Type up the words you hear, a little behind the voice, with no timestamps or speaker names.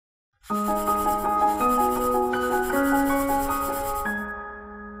In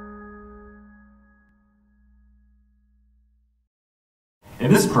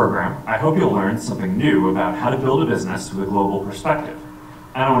this program, I hope you'll learn something new about how to build a business with a global perspective.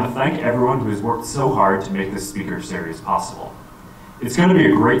 And I want to thank everyone who has worked so hard to make this speaker series possible. It's going to be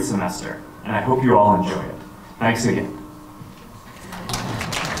a great semester, and I hope you all enjoy it. Thanks again.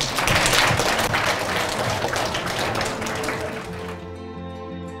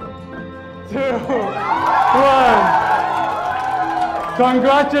 Two, one.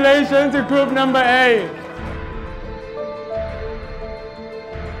 Congratulations to group number 8.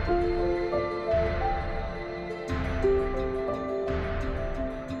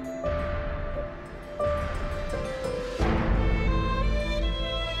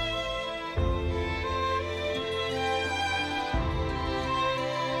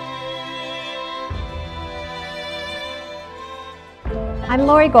 I'm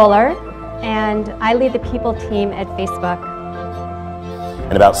Lori Goller, and I lead the people team at Facebook.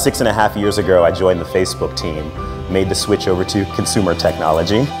 And about 6.5 years ago, I joined the Facebook team, made the switch over to consumer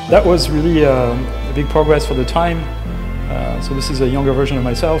technology. That was really a big progress for the time. So this is a younger version of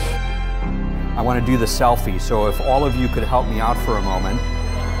myself. I want to do the selfie, so if all of you could help me out for a moment.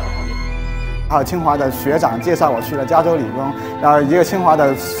 还有清华的学长介绍我去了加州理工，然后一个清华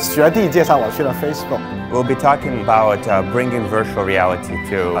的学弟介绍我去了 Facebook。 We'll be talking about bringing virtual reality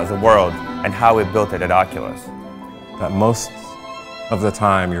to the world and how we built it at Oculus. That most of the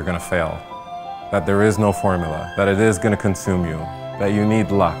time you're going to fail, that there is no formula, that it is going to consume you, that you need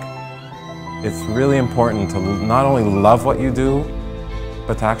luck. It's really important to not only love what you do,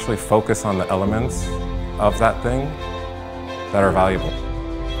 but to actually focus on the elements of that thing that are valuable.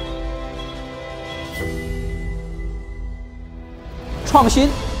 创新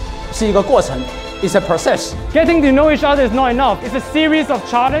是一个过程 It's a process. Getting to know each other is not enough. It's a series of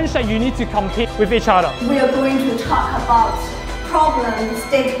challenges that you need to compete with each other. We are going to talk about problem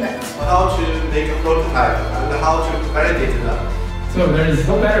statements. How to make a prototype and how to validate them. So there is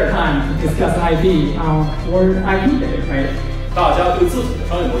no better time to discuss IP on World IP Day, right? 大家对自己的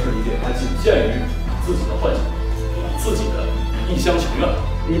商业模式理解还仅限于自己的幻想，自己的一厢情愿。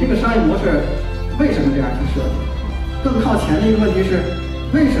你这个商业模式为什么这样去设计？更靠前的一个问题是，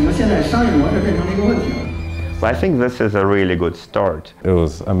为什么现在商业模式变成了一个问题了？ Well, I think this is a really good start. It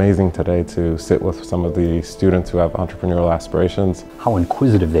was amazing today to sit with some of the students who have entrepreneurial aspirations. How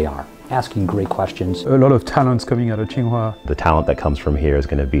inquisitive they are, asking great questions. A lot of talents coming out of Tsinghua. The talent that comes from here is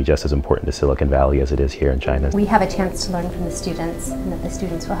going to be just as important to Silicon Valley as it is here in China. We have a chance to learn from the students, and that the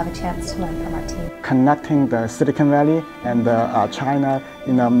students will have a chance to learn from our team. Connecting the Silicon Valley and China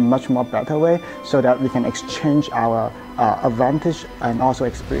in a much more better way so that we can exchange our advantage and also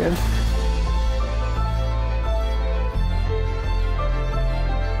experience.